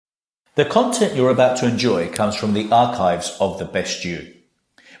The content you're about to enjoy comes from the archives of The Best You.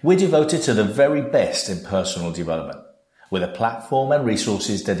 We're devoted to the very best in personal development, with a platform and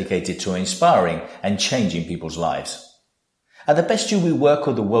resources dedicated to inspiring and changing people's lives. At The Best You, we work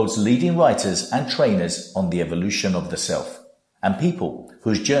with the world's leading writers and trainers on the evolution of the self, and people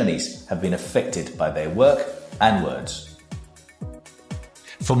whose journeys have been affected by their work and words.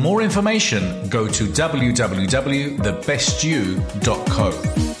 For more information, go to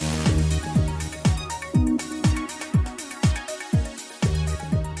www.thebestyou.co.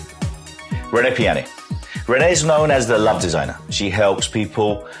 Renee Piane. Renee is known as the love designer. She helps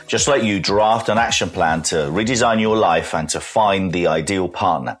people just like you draft an action plan to redesign your life and to find the ideal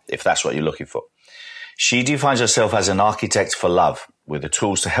partner, if that's what you're looking for. She defines herself as an architect for love, with the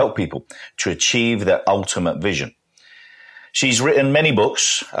tools to help people to achieve their ultimate vision. She's written many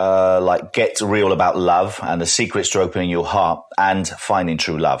books, like Get Real About Love and The Secrets to Opening Your Heart and Finding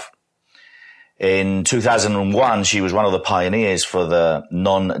True Love. In 2001, she was one of the pioneers for the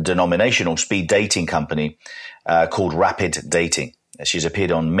non-denominational speed dating company called Rapid Dating. She's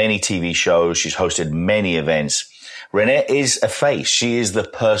appeared on many TV shows. She's hosted many events. Renee is a face. She is the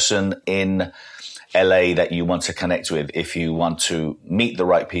person in LA that you want to connect with if you want to meet the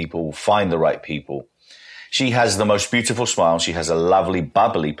right people, find the right people. She has the most beautiful smile. She has a lovely,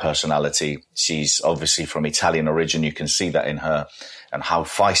 bubbly personality. She's obviously from Italian origin. You can see that in her and how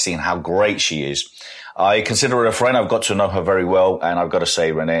feisty and how great she is. I consider her a friend. I've got to know her very well. And I've got to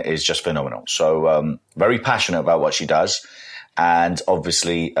say, Renee is just phenomenal. So very passionate about what she does. And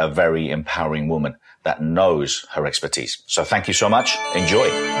obviously a very empowering woman that knows her expertise. So thank you so much. Enjoy.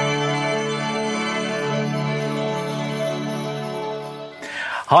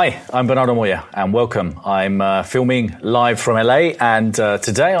 Hi, I'm Bernardo Moya and welcome. I'm filming live from LA and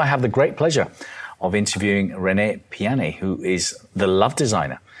today I have the great pleasure of interviewing Renee Piane, who is the love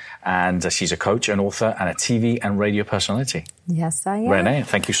designer. And she's a coach, an author, and a TV and radio personality. Yes, I am. Renee,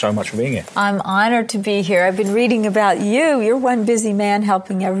 thank you so much for being here. I'm honored to be here. I've been reading about you. You're one busy man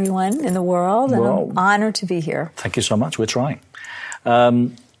helping everyone in the world, and I'm honored to be here. Thank you so much. We're trying. Tell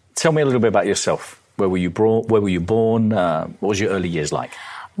me a little bit about yourself. Where were you born? What was your early years like?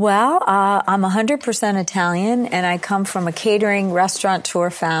 Well, I'm 100% Italian, and I come from a catering restaurateur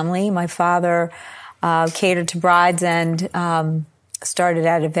family. My father catered to brides and started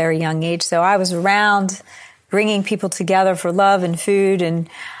at a very young age. So I was around bringing people together for love and food, and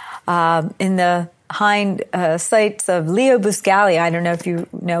in the hind sights of Leo Buscaglia. I don't know if you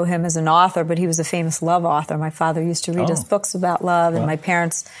know him as an author, but he was a famous love author. My father used to read us books about love, and my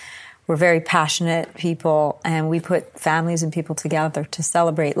parents were very passionate people, and we put families and people together to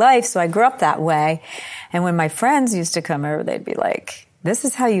celebrate life. So I grew up that way. And when my friends used to come over, they'd be like, this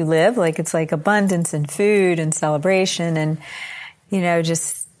is how you live? Like, it's like abundance in food and celebration and, you know,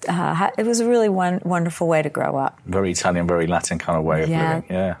 just, it was a really wonderful way to grow up. Very Italian, very Latin kind of way of living.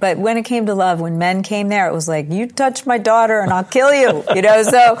 Yeah. But when it came to love, when men came there, it was like, you touch my daughter and I'll kill you, you know?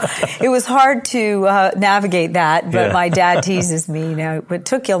 So it was hard to navigate that. But my dad teases me, you know, it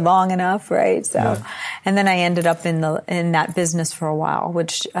took you long enough, right? So, and then I ended up in that business for a while,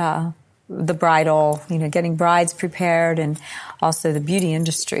 which, the bridal, you know, getting brides prepared and also the beauty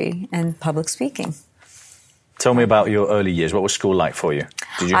industry and public speaking. Tell me about your early years. What was school like for you?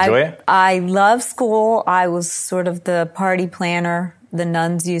 Did you enjoy it? I loved school. I was sort of the party planner. The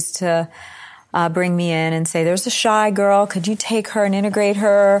nuns used to bring me in and say, there's a shy girl. Could you take her and integrate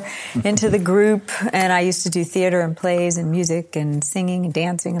her into the group? And I used to do theater and plays and music and singing and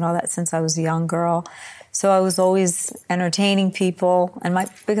dancing and all that since I was a young girl. So I was always entertaining people, and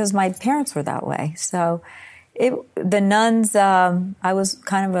because my parents were that way. So the nuns, I was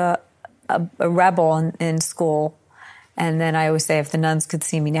kind of a rebel in school. And then I always say, if the nuns could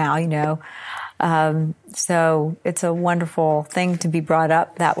see me now, you know. So it's a wonderful thing to be brought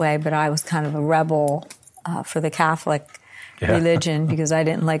up that way, but I was kind of a rebel for the Catholic religion because I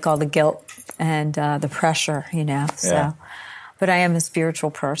didn't like all the guilt and the pressure, you know. So, but I am a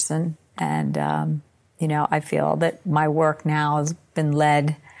spiritual person, and you know, I feel that my work now has been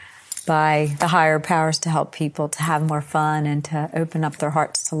led by the higher powers to help people to have more fun and to open up their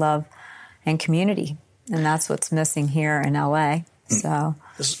hearts to love and community. And that's what's missing here in LA. So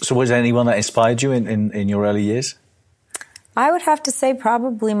was there anyone that inspired you in your early years? I would have to say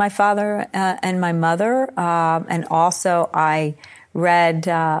probably my father and my mother. And also I read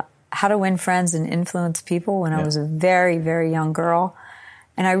How to Win Friends and Influence People when I was a very, very young girl.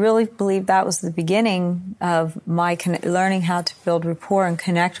 And I really believe that was the beginning of my learning how to build rapport and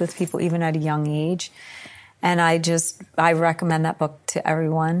connect with people even at a young age. And I recommend that book to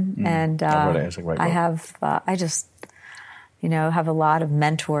everyone. And I read it. It's a great book. I have, have a lot of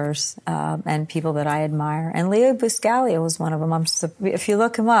mentors and people that I admire. And Leo Buscaglia was one of them. If you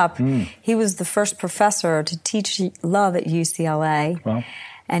look him up, he was the first professor to teach love at UCLA. Wow.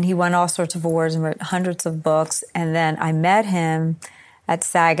 And he won all sorts of awards and wrote hundreds of books. And then I met him at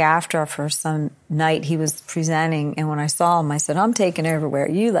SAG-AFTRA for some night he was presenting. And when I saw him, I said, I'm taking over where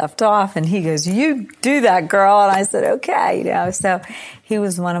you left off. And he goes, you do that, girl. And I said, okay. So he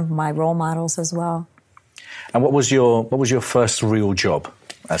was one of my role models as well. And what was your first real job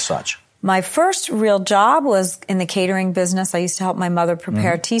as such? My first real job was in the catering business. I used to help my mother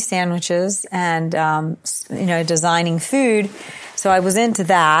prepare tea sandwiches and, designing food. So I was into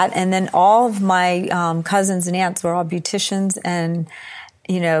that. And then all of my cousins and aunts were all beauticians and,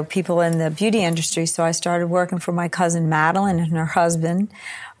 people in the beauty industry. So I started working for my cousin Madeline and her husband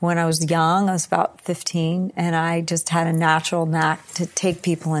when I was young. I was about 15. And I just had a natural knack to take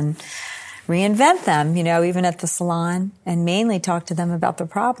people and reinvent them, even at the salon, and mainly talk to them about their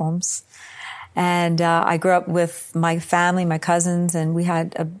problems. And I grew up with my family, my cousins, and we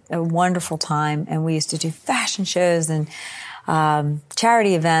had a wonderful time. And we used to do fashion shows and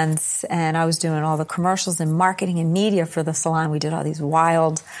charity events. And I was doing all the commercials and marketing and media for the salon. We did all these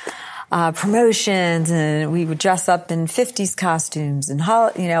wild promotions, and we would dress up in 50s costumes and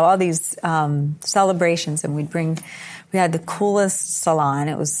all these celebrations. And we had the coolest salon.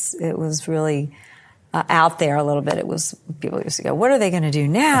 It was really out there a little bit. People used to go, what are they going to do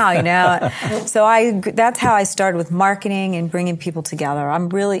now? So that's how I started with marketing and bringing people together. I'm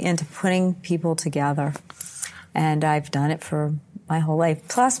really into putting people together, and I've done it for my whole life.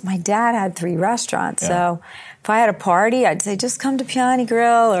 Plus, my dad had 3 restaurants, so if I had a party, I'd say, just come to Piane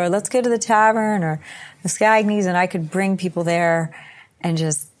Grill, or let's go to the tavern, or the Scagneys, and I could bring people there and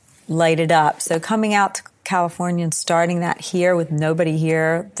just light it up. So coming out to California and starting that here with nobody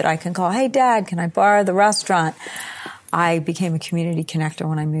here that I can call, hey, Dad, can I borrow the restaurant? I became a community connector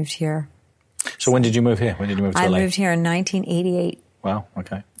when I moved here. So when did you move here? When did you move to LA? I moved here in 1988. Wow,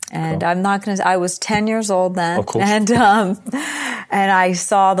 okay. And cool. I was 10 years old then. Of course. And I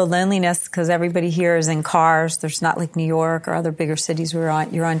saw the loneliness because everybody here is in cars. There's not like New York or other bigger cities where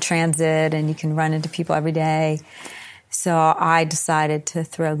you're on transit and you can run into people every day. So I decided to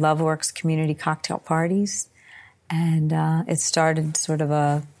throw LoveWorks community cocktail parties, and it started sort of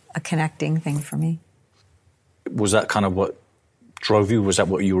a connecting thing for me. Was that kind of what drove you? Was that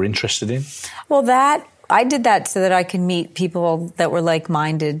what you were interested in? Well, I did that so that I could meet people that were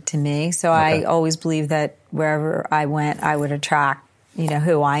like-minded to me. So okay. I always believed that wherever I went, I would attract,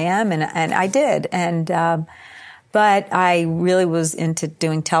 who I am, and I did. And but I really was into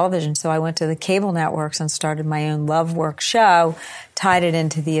doing television, so I went to the cable networks and started my own LoveWorks show, tied it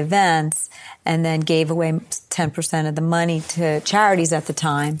into the events, and then gave away 10% of the money to charities at the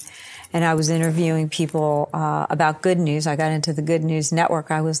time. And I was interviewing people about Good News. I got into the Good News Network.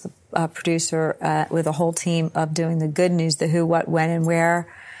 I was the producer with a whole team of doing the Good News, the who, what, when, and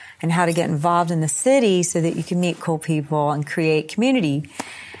where, and how to get involved in the city so that you can meet cool people and create community.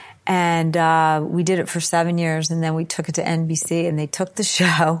 And we did it for 7 years, and then we took it to NBC, and they took the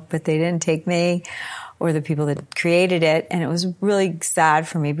show, but they didn't take me or the people that created it. And it was really sad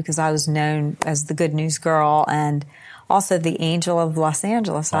for me because I was known as the Good News girl and also the Angel of Los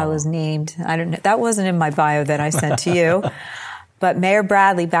Angeles. I was named. I don't know. That wasn't in my bio that I sent to you. But Mayor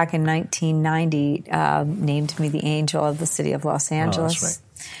Bradley back in 1990 named me the Angel of the City of Los Angeles. Oh, that's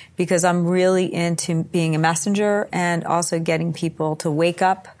right. Because I'm really into being a messenger and also getting people to wake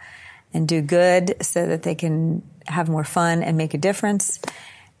up and do good so that they can have more fun and make a difference.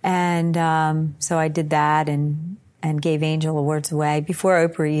 And so I did that and gave Angel Awards away before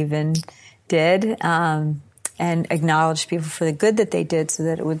Oprah even did, and acknowledged people for the good that they did so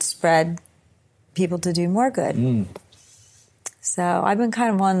that it would spread people to do more good. So I've been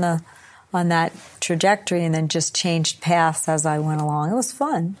kind of on that trajectory and then just changed paths as I went along. It was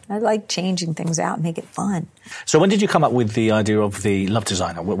fun. I like changing things out and make it fun. So when did you come up with the idea of the Love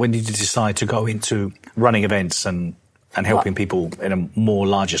Designer? When did you decide to go into running events and helping people in a more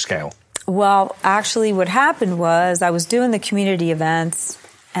larger scale? Well, actually what happened was I was doing the community events,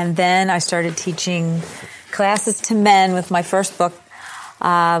 and then I started teaching classes to men with my first book.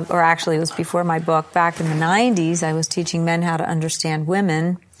 Or actually it was before my book. Back in the 90s, I was teaching men how to understand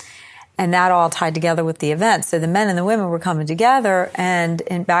women. And that all tied together with the event. So the men and the women were coming together and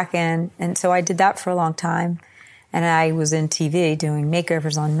so I did that for a long time. And I was in TV doing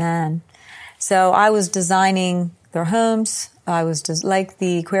makeovers on men. So I was designing their homes. I was just like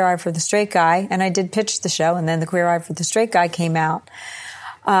the Queer Eye for the Straight Guy. And I did pitch the show, and then the Queer Eye for the Straight Guy came out.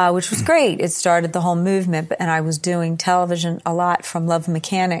 which was great. It started the whole movement, and I was doing television a lot from Love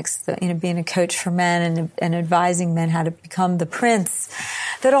Mechanics, being a coach for men and advising men how to become the prince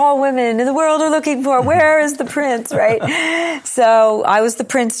that all women in the world are looking for. Where is the prince, right? So I was the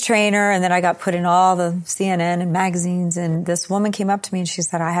prince trainer, and then I got put in all the CNN and magazines, and this woman came up to me and she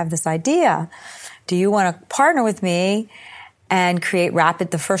said, I have this idea. Do you want to partner with me and create Rapid,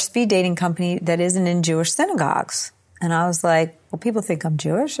 the first speed dating company that isn't in Jewish synagogues? And I was like, well, people think I'm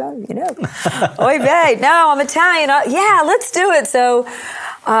Jewish. Oy vey, no, I'm Italian. Yeah, let's do it. So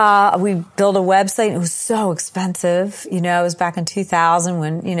we built a website. It was so expensive. It was back in 2000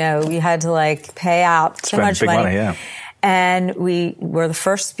 when, you had to pay out so much money. Yeah. And we were the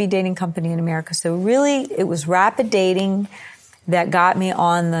first speed dating company in America. So really, it was rapid dating that got me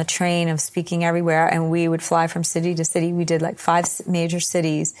on the train of speaking everywhere. And we would fly from city to city. We did 5 major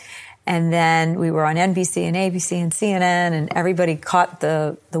cities. And then we were on NBC and ABC and CNN, and everybody caught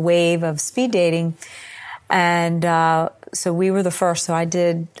the wave of speed dating. And so we were the first. So I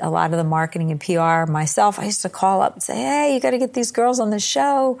did a lot of the marketing and PR myself. I used to call up and say, hey, you got to get these girls on the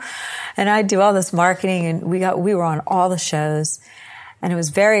show. And I'd do all this marketing, and we were on all the shows. And it was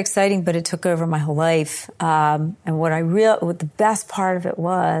very exciting, but it took over my whole life. And what the best part of it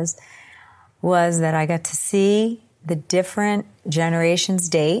was that I got to see the different generations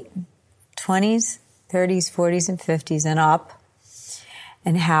date, 20s, 30s, 40s, and 50s and up,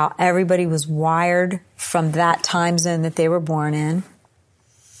 and how everybody was wired from that time zone that they were born in,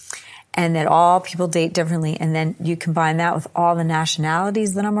 and that all people date differently. And then you combine that with all the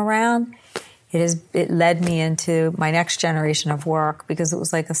nationalities that I'm around. It led me into my next generation of work, because it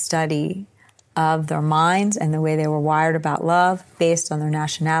was like a study of their minds and the way they were wired about love based on their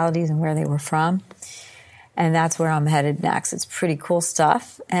nationalities and where they were from. And that's where I'm headed next. It's pretty cool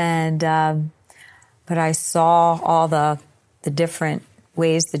stuff. And, but I saw all the different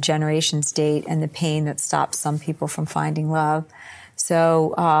ways the generations date and the pain that stops some people from finding love.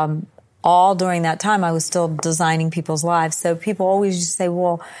 So, all during that time, I was still designing people's lives. So people always used to say,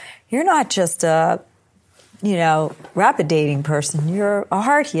 well, you're not just a, rapid dating person. You're a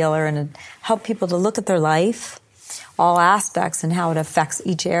heart healer, and help people to look at their life, all aspects, and how it affects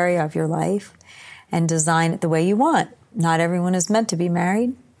each area of your life, and design it the way you want. Not everyone is meant to be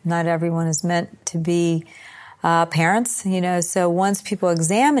married. Not everyone is meant to be parents, So once people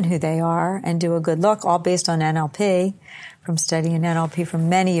examine who they are and do a good look, all based on NLP, from studying NLP for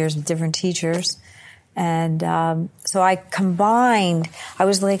many years with different teachers. And so I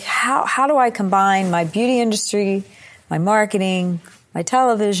was like, how do I combine my beauty industry, my marketing, my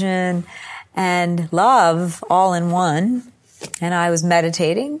television, and love all in one? And I was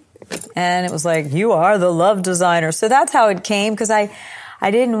meditating. And it was like, you are the love designer. So that's how it came, because I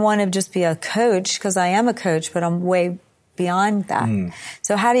didn't want to just be a coach, because I am a coach, but I'm way beyond that.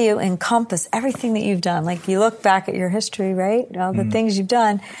 So how do you encompass everything that you've done? You look back at your history, right? All the things you've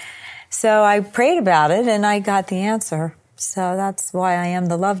done. So I prayed about it, and I got the answer. So that's why I am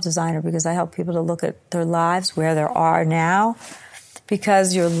the love designer, because I help people to look at their lives, where they are now,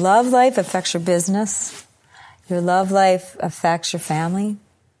 because your love life affects your business. Your love life affects your family.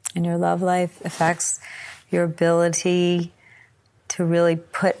 And your love life affects your ability to really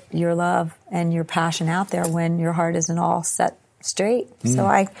put your love and your passion out there when your heart isn't all set straight. So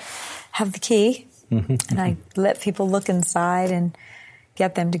I have the key, and I let people look inside and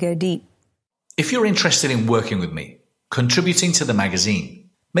get them to go deep. If you're interested in working with me, contributing to the magazine,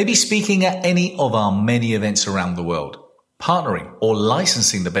 maybe speaking at any of our many events around the world, partnering or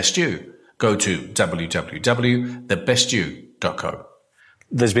licensing The Best You, go to www.thebestyou.co.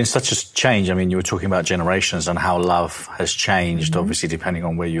 There's been such a change. I mean, you were talking about generations and how love has changed, obviously, depending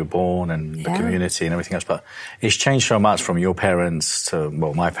on where you were born and the community and everything else. But it's changed so much from your parents to,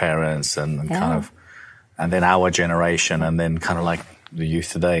 my parents and kind of, and then our generation, and then kind of like the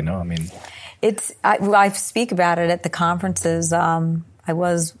youth today, no? I mean... I speak about it at the conferences. I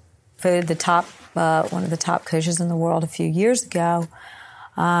was voted one of the top coaches in the world a few years ago.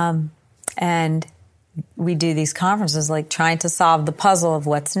 And we do these conferences trying to solve the puzzle of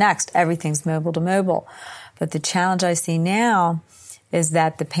what's next. Everything's mobile to mobile. But the challenge I see now is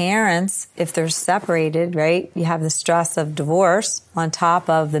that the parents, if they're separated, right, you have the stress of divorce on top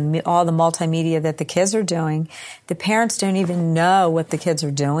of all the multimedia that the kids are doing. The parents don't even know what the kids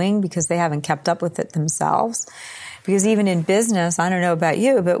are doing because they haven't kept up with it themselves. Because even in business, I don't know about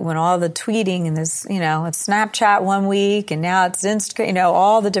you, but when all the tweeting and this, it's Snapchat one week and now it's Instagram,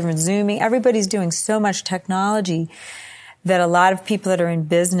 all the different Zooming, everybody's doing so much technology that a lot of people that are in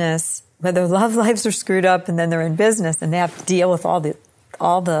business, where their love lives are screwed up and then they're in business and they have to deal with all the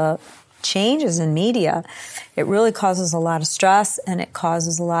changes in media, it really causes a lot of stress, and it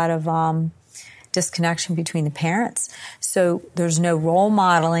causes a lot of disconnection between the parents. So there's no role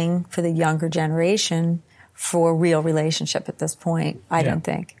modeling for the younger generation for real relationship at this point, I don't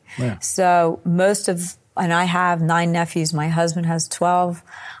think. Yeah. So and I have 9 nephews, my husband has 12,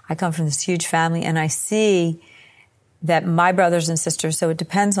 I come from this huge family, and I see that my brothers and sisters, so it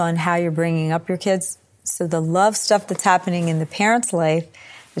depends on how you're bringing up your kids. So the love stuff that's happening in the parents' life,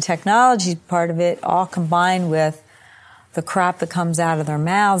 the technology part of it, all combined with the crap that comes out of their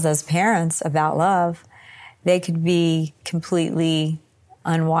mouths as parents about love, they could be completely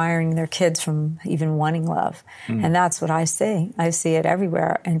unwiring their kids from even wanting love. And that's what I see. I see it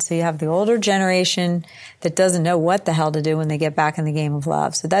everywhere. And so you have the older generation that doesn't know what the hell to do when they get back in the game of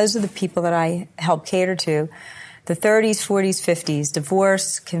love. So those are the people that I help cater to. The 30s, 40s, 50s,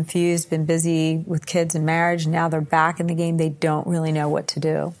 divorced, confused, been busy with kids and marriage. Now they're back in the game. They don't really know what to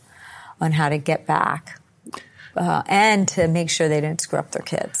do on how to get back and to make sure they don't screw up their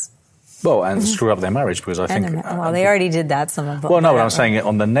kids. Well, and screw up their marriage, because I think... Well, they already did that, some of them. Well, no, but I'm saying it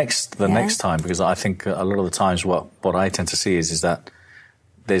on the next time, because I think a lot of the times what I tend to see is that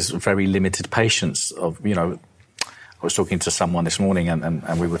there's very limited patience of, I was talking to someone this morning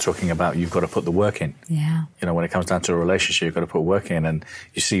and we were talking about you've got to put the work in. Yeah. When it comes down to a relationship, you've got to put work in. And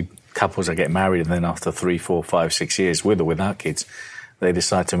you see couples that get married and then after 3, 4, 5, 6 years, with or without kids, they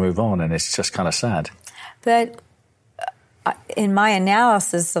decide to move on, and it's just kind of sad. But in my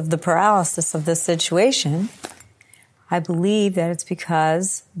analysis of the paralysis of this situation, I believe that it's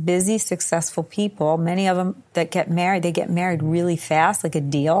because busy, successful people, many of them that get married, they get married really fast, like a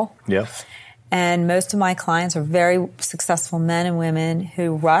deal. Yeah. And most of my clients are very successful men and women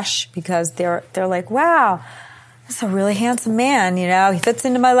who rush because they're like, wow, that's a really handsome man, he fits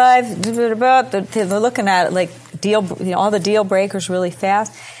into my life. They're looking at it like all the deal breakers really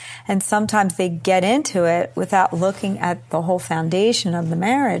fast. And sometimes they get into it without looking at the whole foundation of the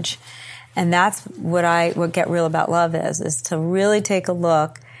marriage. And that's what Get Real About Love is to really take a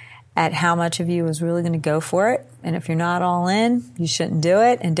look at how much of you is really going to go for it. And if you're not all in, you shouldn't do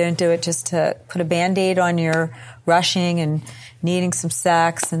it. And don't do it just to put a Band-Aid on your rushing and needing some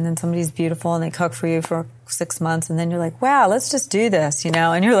sex. And then somebody's beautiful and they cook for you for 6 months. And then you're like, wow, let's just do this,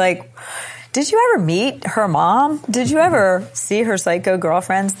 And you're like... Did you ever meet her mom? Did you ever see her psycho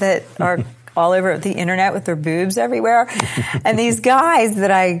girlfriends that are all over the internet with their boobs everywhere? And these guys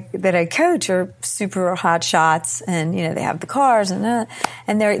that I coach are super hot shots, and they have the cars and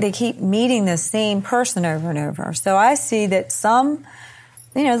they keep meeting the same person over and over. So I see that some,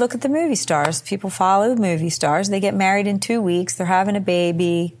 look at the movie stars. People follow movie stars. They get married in 2 weeks. They're having a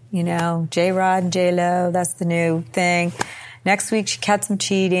baby. J-Rod and J-Lo. That's the new thing. Next week, she catch them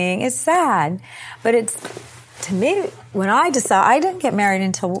cheating. It's sad. But to me, when I decided, I didn't get married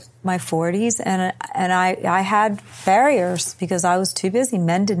until my 40s, and I had barriers because I was too busy.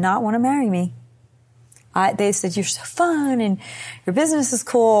 Men did not want to marry me. They said, you're so fun and your business is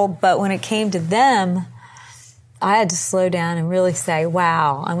cool. But when it came to them, I had to slow down and really say,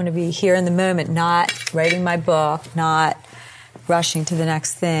 wow, I'm going to be here in the moment, not writing my book, not rushing to the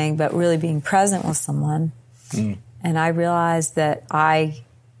next thing, but really being present with someone. And I realized that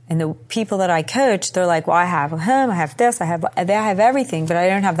and the people that I coach, they're like, well, I have a home, I have this, I have everything, but I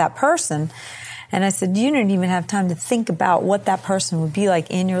don't have that person. And I said, you don't even have time to think about what that person would be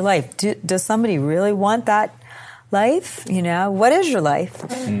like in your life. Does somebody really want that life? What is your life?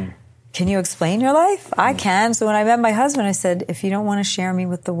 Can you explain your life? I can. So when I met my husband, I said, if you don't want to share me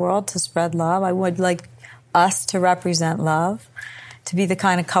with the world to spread love, I would like us to represent love, to be the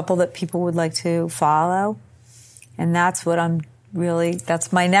kind of couple that people would like to follow. And that's what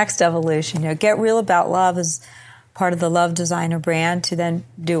that's my next evolution. Get Real About Love is part of the Love Designer brand, to then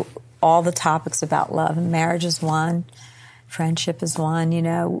do all the topics about love. And marriage is one. Friendship is one.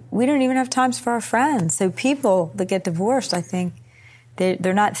 We don't even have times for our friends. So people that get divorced, I think,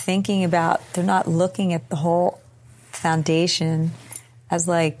 they're not they're not looking at the whole foundation as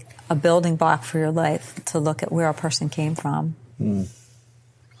like a building block for your life, to look at where a person came from.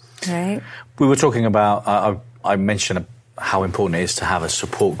 Right? We were talking about... I mentioned how important it is to have a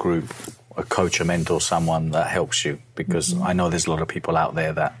support group, a coach, a mentor, someone that helps you, because I know there's a lot of people out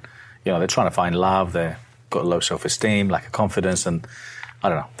there that, they're trying to find love, they've got low self-esteem, lack of confidence, and I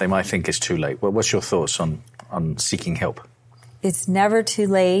don't know, they might think it's too late. What's your thoughts on seeking help? It's never too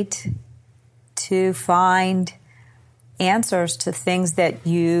late to find answers to things that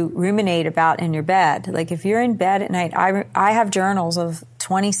you ruminate about in your bed. Like if you're in bed at night, I have journals of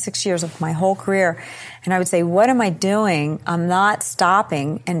 26 years of my whole career, and I would say, what am I doing? I'm not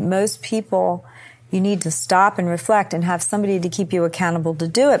stopping. And most people you need to stop and reflect and have somebody to keep you accountable to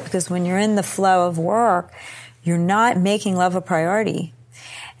do it, because when you're in the flow of work, you're not making love a priority.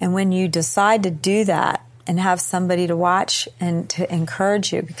 And when you decide to do that and have somebody to watch and to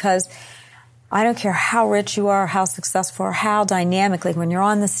encourage you, because I don't care how rich you are, how successful, or how dynamic, like when you're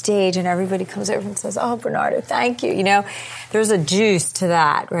on the stage and everybody comes over and says, oh, Bernardo, thank you. You know, there's a juice to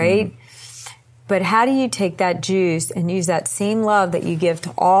that, right? Mm-hmm. But how do you take that juice and use that same love that you give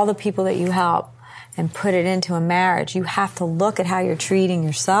to all the people that you help and put it into a marriage? You have to look at how you're treating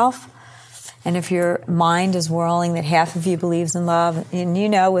yourself. And if your mind is whirling that half of you believes in love, and you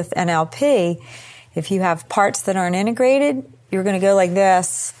know with NLP, if you have parts that aren't integrated, you're going to go like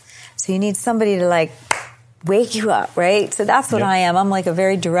this. So you need somebody to like wake you up, right? So that's what I am. I'm like a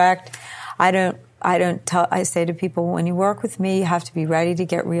very direct. I say to people, when you work with me, you have to be ready to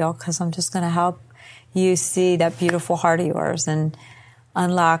get real, because I'm just going to help you see that beautiful heart of yours and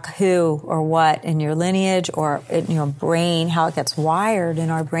unlock who or what in your lineage or in your brain, how it gets wired in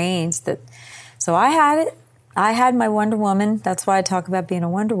our brains. So I had it. I had my Wonder Woman. That's why I talk about being a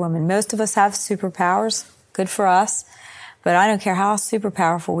Wonder Woman. Most of us have superpowers. Good for us. But I don't care how super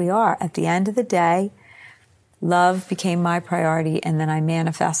powerful we are. At the end of the day, love became my priority, and then I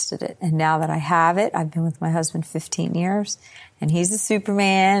manifested it. And now that I have it, I've been with my husband 15 years, and he's a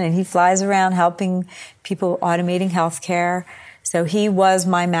Superman, and he flies around helping people automating healthcare. So he was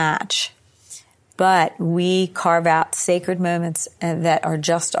my match. But we carve out sacred moments that are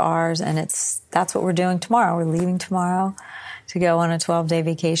just ours, and that's what we're doing tomorrow. We're leaving tomorrow to go on a 12-day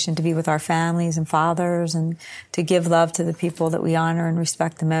vacation to be with our families and fathers and to give love to the people that we honor and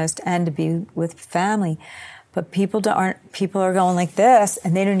respect the most, and to be with family. But people are going like this,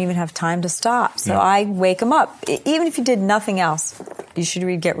 and they don't even have time to stop. So I wake them up. Even if you did nothing else, you should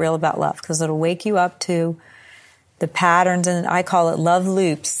read Get Real About Love, because it'll wake you up to the patterns, and I call it love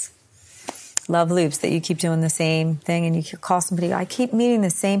loops. Love loops, that you keep doing the same thing, and you call somebody, I keep meeting the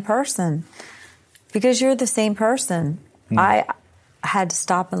same person, because you're the same person. I had to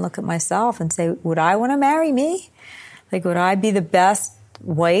stop and look at myself and say, would I want to marry me? Like, would I be the best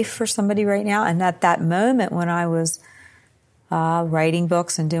wife for somebody right now? And at that moment when I was writing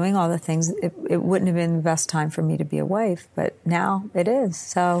books and doing all the things, it wouldn't have been the best time for me to be a wife, but now it is.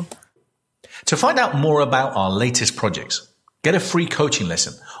 So, to find out more about our latest projects, get a free coaching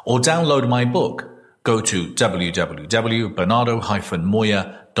lesson, or download my book, go to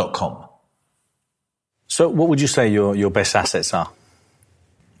www.bernardo-moya.com. So what would you say your best assets are?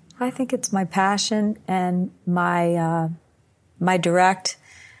 I think it's my passion and my direct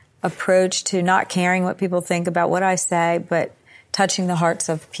approach to not caring what people think about what I say, but touching the hearts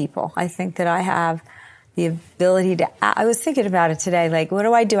of people. I think that I have the ability to, I was thinking about it today, like, what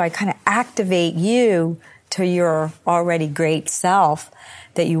do? I kind of activate you to your already great self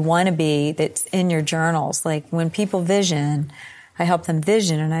that you want to be, that's in your journals. Like, when people vision, I help them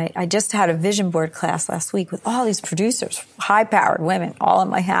vision. And I just had a vision board class last week with all these producers, high-powered women, all in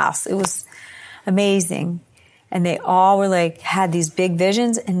my house. It was amazing. And they all were like, had these big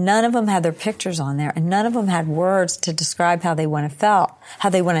visions, and none of them had their pictures on there, and none of them had words to describe how they wanted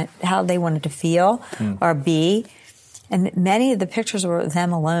to feel or be. And many of the pictures were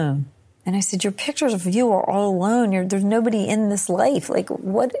them alone. And I said, your pictures of you are all alone. There's nobody in this life. Like,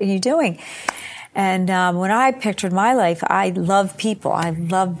 what are you doing? And when I pictured my life, I love people. I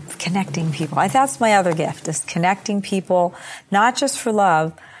love connecting people. That's my other gift, is connecting people, not just for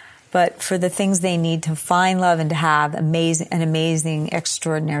love, but for the things they need to find love and to have an amazing,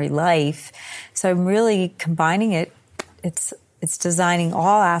 extraordinary life. So I'm really combining it. It's designing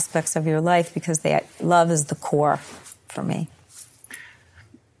all aspects of your life, because love is the core for me.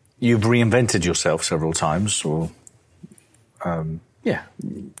 You've reinvented yourself several times, or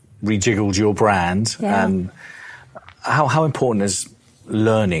rejiggled your brand. Yeah. And how important is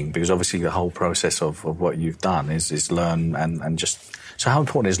learning? Because obviously the whole process of what you've done is learn and just... So how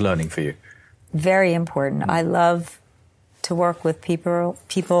important is learning for you? Very important. I love to work with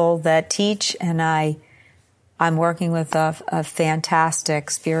people that teach, and I'm working with a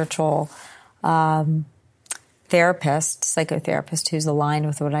fantastic spiritual psychotherapist who's aligned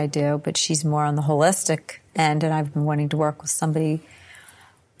with what I do, but she's more on the holistic end, and I've been wanting to work with somebody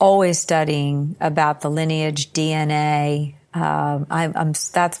always studying about the lineage, DNA.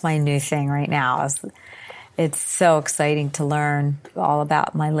 That's my new thing right now. It's so exciting to learn all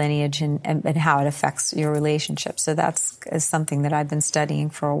about my lineage and how it affects your relationship. So that's something that I've been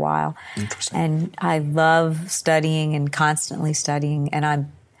studying for a while. Interesting. And I love studying and constantly studying. And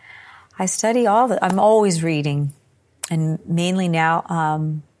I study I'm always reading. And mainly now,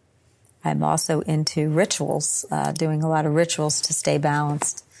 I'm also into rituals, doing a lot of rituals to stay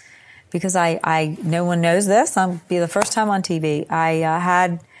balanced. because no one knows this. I'll be the first time on TV. I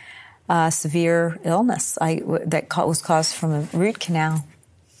had a severe illness that was caused from a root canal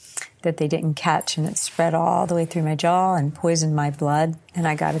that they didn't catch, and it spread all the way through my jaw and poisoned my blood. And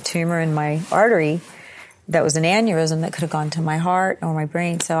I got a tumor in my artery that was an aneurysm that could have gone to my heart or my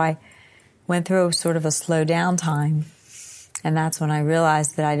brain. So I went through sort of a slow down time. And that's when I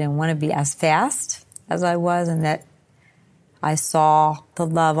realized that I didn't want to be as fast as I was, and that I saw the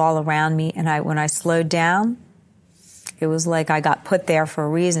love all around me. And when I slowed down, it was like I got put there for a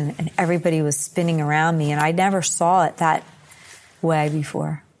reason, and everybody was spinning around me. And I never saw it that way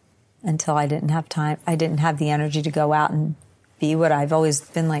before until I didn't have time. I didn't have the energy to go out and be what I've always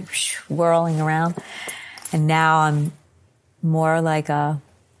been like, whirling around. And now I'm more like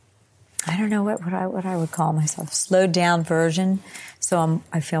I don't know what I would call myself, slowed down version. So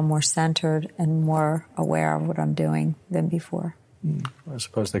I feel more centered and more aware of what I'm doing than before. I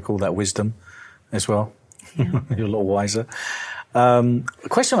suppose they call that wisdom as well. Yeah. You're a little wiser. A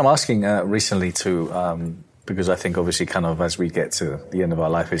question I'm asking recently to, because I think obviously kind of as we get to the end of our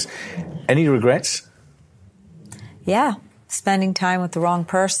life, is any regrets? Yeah. Spending time with the wrong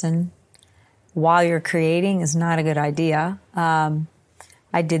person while you're creating is not a good idea.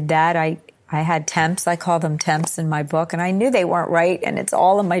 I did that. I had temps. I call them temps in my book, and I knew they weren't right, and it's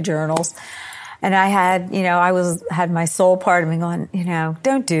all in my journals. And I had, had my soul part of me going,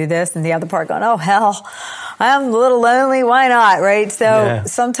 don't do this, and the other part going, oh hell, I'm a little lonely. Why not, right? So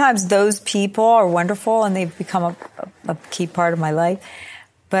Sometimes those people are wonderful, and they've become a key part of my life.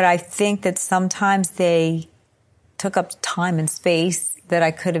 But I think that sometimes they took up time and space that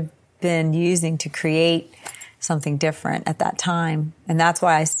I could have been using to create something different at that time. And that's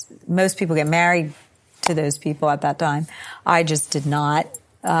why most people get married to those people at that time. I just did not.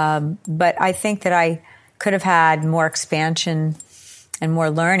 But I think that I could have had more expansion and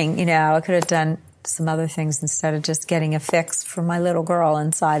more learning. I could have done some other things instead of just getting a fix for my little girl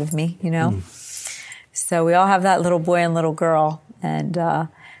inside of me, So we all have that little boy and little girl. And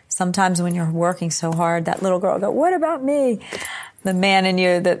sometimes when you're working so hard, that little girl goes, what about me? The man in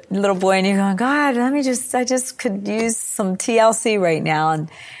you, the little boy in you going, God, I just could use some TLC right now. And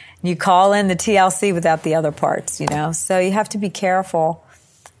you call in the TLC without the other parts, So you have to be careful.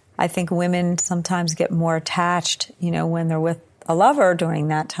 I think women sometimes get more attached, when they're with a lover during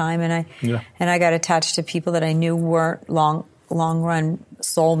that time. And I got attached to people that I knew weren't long run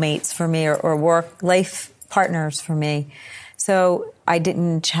soulmates for me or work life partners for me. So I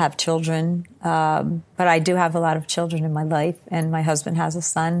didn't have children, but I do have a lot of children in my life, and my husband has a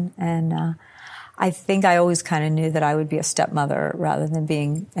son. And I think I always kind of knew that I would be a stepmother rather than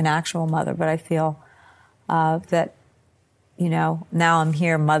being an actual mother. But I feel that, now I'm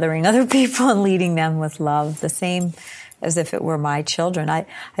here mothering other people and leading them with love, the same as if it were my children. I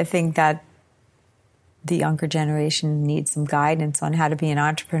think that the younger generation needs some guidance on how to be an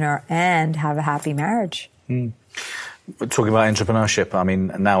entrepreneur and have a happy marriage. Mm. Talking about entrepreneurship, I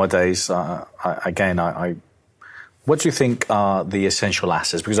mean, nowadays, what do you think are the essential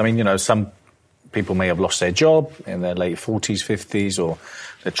assets? Because, I mean, some people may have lost their job in their late 40s, 50s, or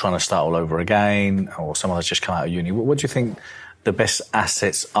they're trying to start all over again, or someone has just come out of uni. What do you think the best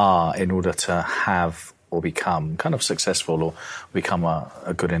assets are in order to have or become kind of successful or become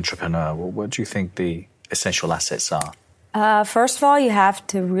a good entrepreneur? What do you think the essential assets are? First of all, you have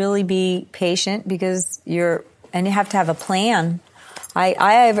to really be patient because and you have to have a plan.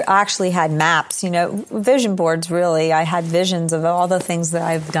 I actually had maps, vision boards, really. I had visions of all the things that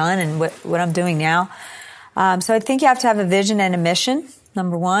I've done and what I'm doing now. So I think you have to have a vision and a mission,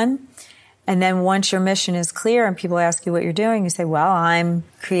 number one. And then once your mission is clear and people ask you what you're doing, you say, well, I'm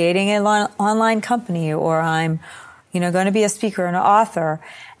creating an online company, or I'm, going to be a speaker and an author.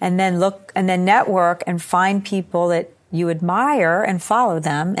 And then network and find people that you admire and follow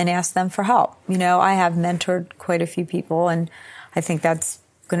them and ask them for help. I have mentored quite a few people, and I think that's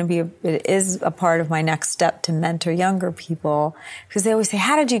it is a part of my next step to mentor younger people, because they always say,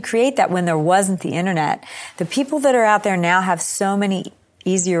 how did you create that when there wasn't the internet? The people that are out there now have so many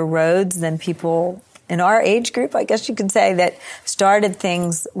easier roads than people in our age group, I guess you could say, that started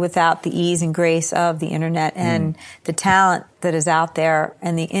things without the ease and grace of the internet and the talent that is out there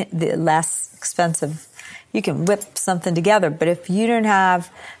and the less expensive. You can whip something together, but if you don't have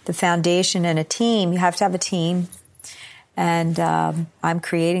the foundation and a team, you have to have a team. And I'm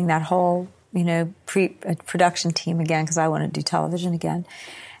creating that whole, production team again because I want to do television again.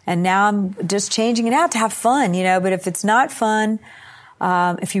 And now I'm just changing it out to have fun, But if it's not fun,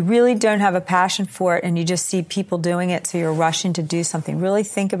 if you really don't have a passion for it and you just see people doing it, so you're rushing to do something, really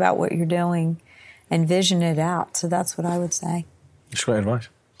think about what you're doing and vision it out. So that's what I would say. That's great advice.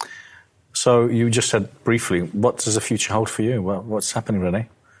 So you just said briefly, what does the future hold for you? What's happening, Renee?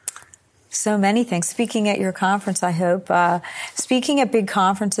 So many things. Speaking at your conference, I hope. Speaking at big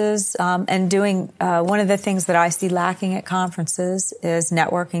conferences and doing one of the things that I see lacking at conferences is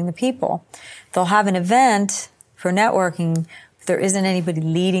networking the people. They'll have an event for networking, but there isn't anybody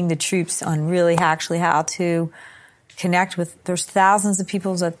leading the troops on really actually how to connect with. There's thousands of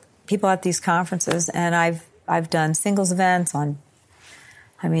people at these conferences, and I've done singles events on.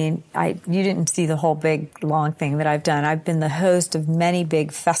 I mean, you didn't see the whole big, long thing that I've done. I've been the host of many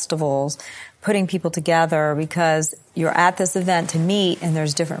big festivals, putting people together because you're at this event to meet, and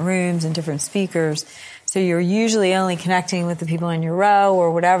there's different rooms and different speakers. So you're usually only connecting with the people in your row or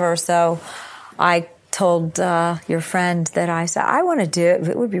whatever. So I told your friend that I said, I want to do it.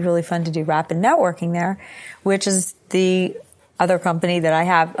 It would be really fun to do rapid networking there, which is the other company that I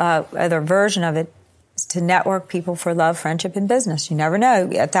have, other version of it, to network people for love, friendship, and business. You never know.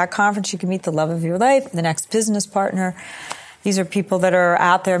 At that conference, you can meet the love of your life, the next business partner. These are people that are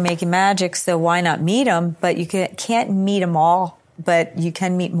out there making magic, so why not meet them? But you can't meet them all, but you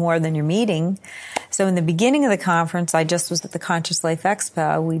can meet more than you're meeting. So in the beginning of the conference, I just was at the Conscious Life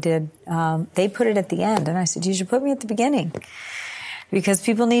Expo. We did, they put it at the end, and I said, you should put me at the beginning, because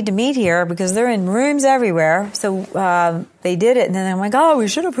people need to meet here because they're in rooms everywhere. So they did it, and then I'm like, oh, we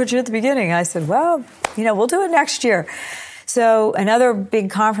should have put you at the beginning. I said, well, we'll do it next year. So another big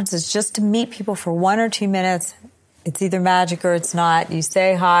conference is just to meet people for 1 or 2 minutes. It's either magic or it's not. You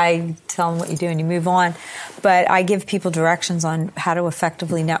say hi, you tell them what you do, and you move on. But I give people directions on how to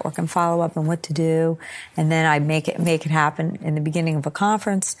effectively network and follow up and what to do, and then I make it happen in the beginning of a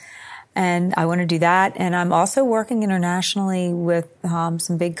conference. And I want to do that. And I'm also working internationally with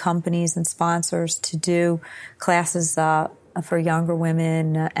some big companies and sponsors to do classes for younger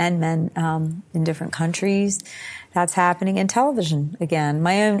women and men in different countries. That's happening. And television, again,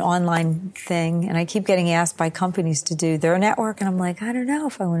 my own online thing. And I keep getting asked by companies to do their network. And I'm like, I don't know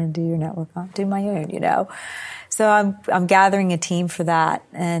if I want to do your network. I'll do my own, So I'm gathering a team for that.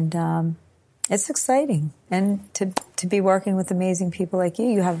 And it's exciting. And to be working with amazing people like you.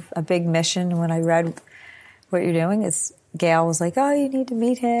 You have a big mission. When I read what you're doing, Gail was like, oh, you need to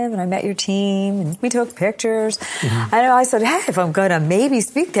meet him. And I met your team, and we took pictures. Mm-hmm. I said, hey, if I'm going to maybe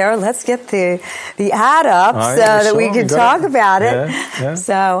speak there, let's get the ad up that we could talk about it. Yeah.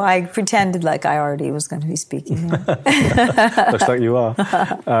 So I pretended like I already was going to be speaking there. Looks like you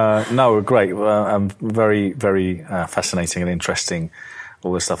are. No, great. Very, very fascinating and interesting,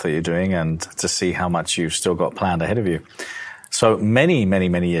 all the stuff that you're doing, and to see how much you've still got planned ahead of you. So many, many,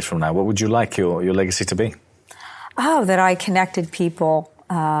 many years from now, what would you like your legacy to be? Oh, that I connected people.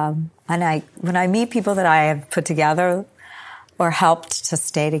 And when I meet people that I have put together or helped to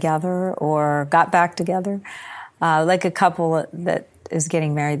stay together or got back together, like a couple that is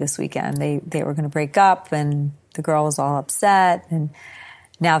getting married this weekend. They were going to break up, and the girl was all upset, and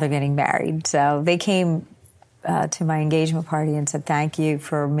now they're getting married. So they came to my engagement party and said, thank you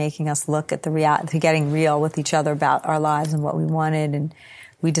for making us look at to getting real with each other about our lives and what we wanted. And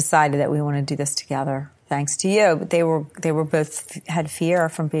we decided that we want to do this together, thanks to you. But they were both had fear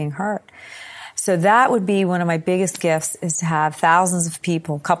from being hurt. So that would be one of my biggest gifts, is to have thousands of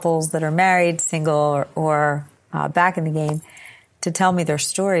people, couples that are married, single, or back in the game, to tell me their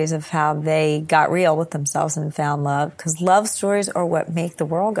stories of how they got real with themselves and found love. Because love stories are what make the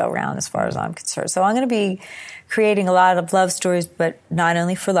world go round, as far as I'm concerned. So I'm going to be creating a lot of love stories, but not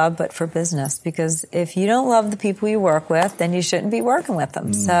only for love, but for business. Because if you don't love the people you work with, then you shouldn't be working with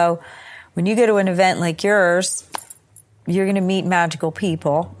them. So when you go to an event like yours, you're going to meet magical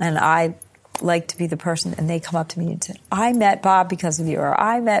people. And I like to be the person, and they come up to me and say, I met Bob because of you, or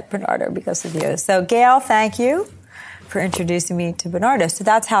I met Bernardo because of you. So Gail, thank you for introducing me to Bernardo. So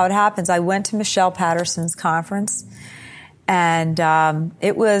that's how it happens. I went to Michelle Patterson's conference, and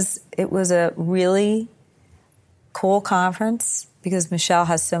it was a really cool conference because Michelle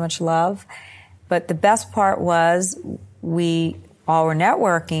has so much love. But the best part was we all were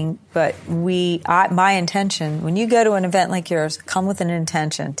networking, but my intention, when you go to an event like yours, come with an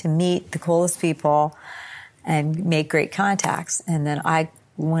intention to meet the coolest people and make great contacts. And then I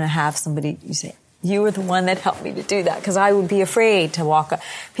want to have somebody, you say, you were the one that helped me to do that, because I would be afraid to walk up.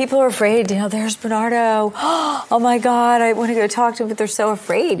 People are afraid, there's Bernardo. Oh my God, I want to go talk to him, but they're so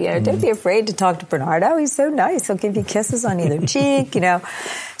afraid. Don't be afraid to talk to Bernardo. He's so nice. He'll give you kisses on either cheek,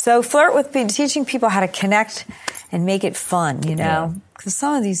 So flirt with teaching people how to connect and make it fun, Because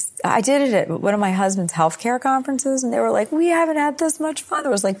some of these, I did it at one of my husband's healthcare conferences, and they were like, we haven't had this much fun.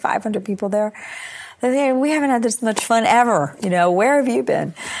 There was like 500 people there. We haven't had this much fun ever. Where have you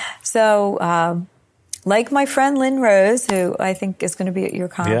been? So like my friend Lynn Rose, who I think is going to be at your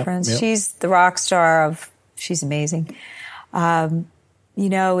conference. Yeah. She's the rock star she's amazing.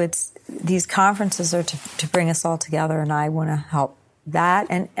 It's these conferences are to bring us all together, and I want to help that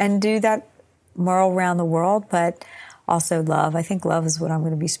and do that more around the world, but also love. I think love is what I'm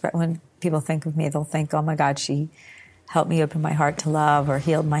going to be spread. When people think of me, they'll think, oh my God, she helped me open my heart to love, or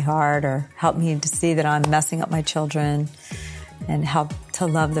healed my heart, or helped me to see that I'm messing up my children, and help to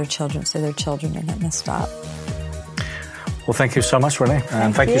love their children so their children don't get messed up. Well, thank you so much, Renee.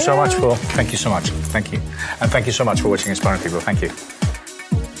 And thank you so much for watching Inspiring People. Thank you.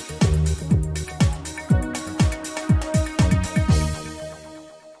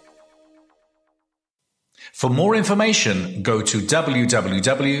 For more information, go to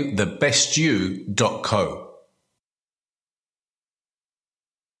www.thebestyou.co.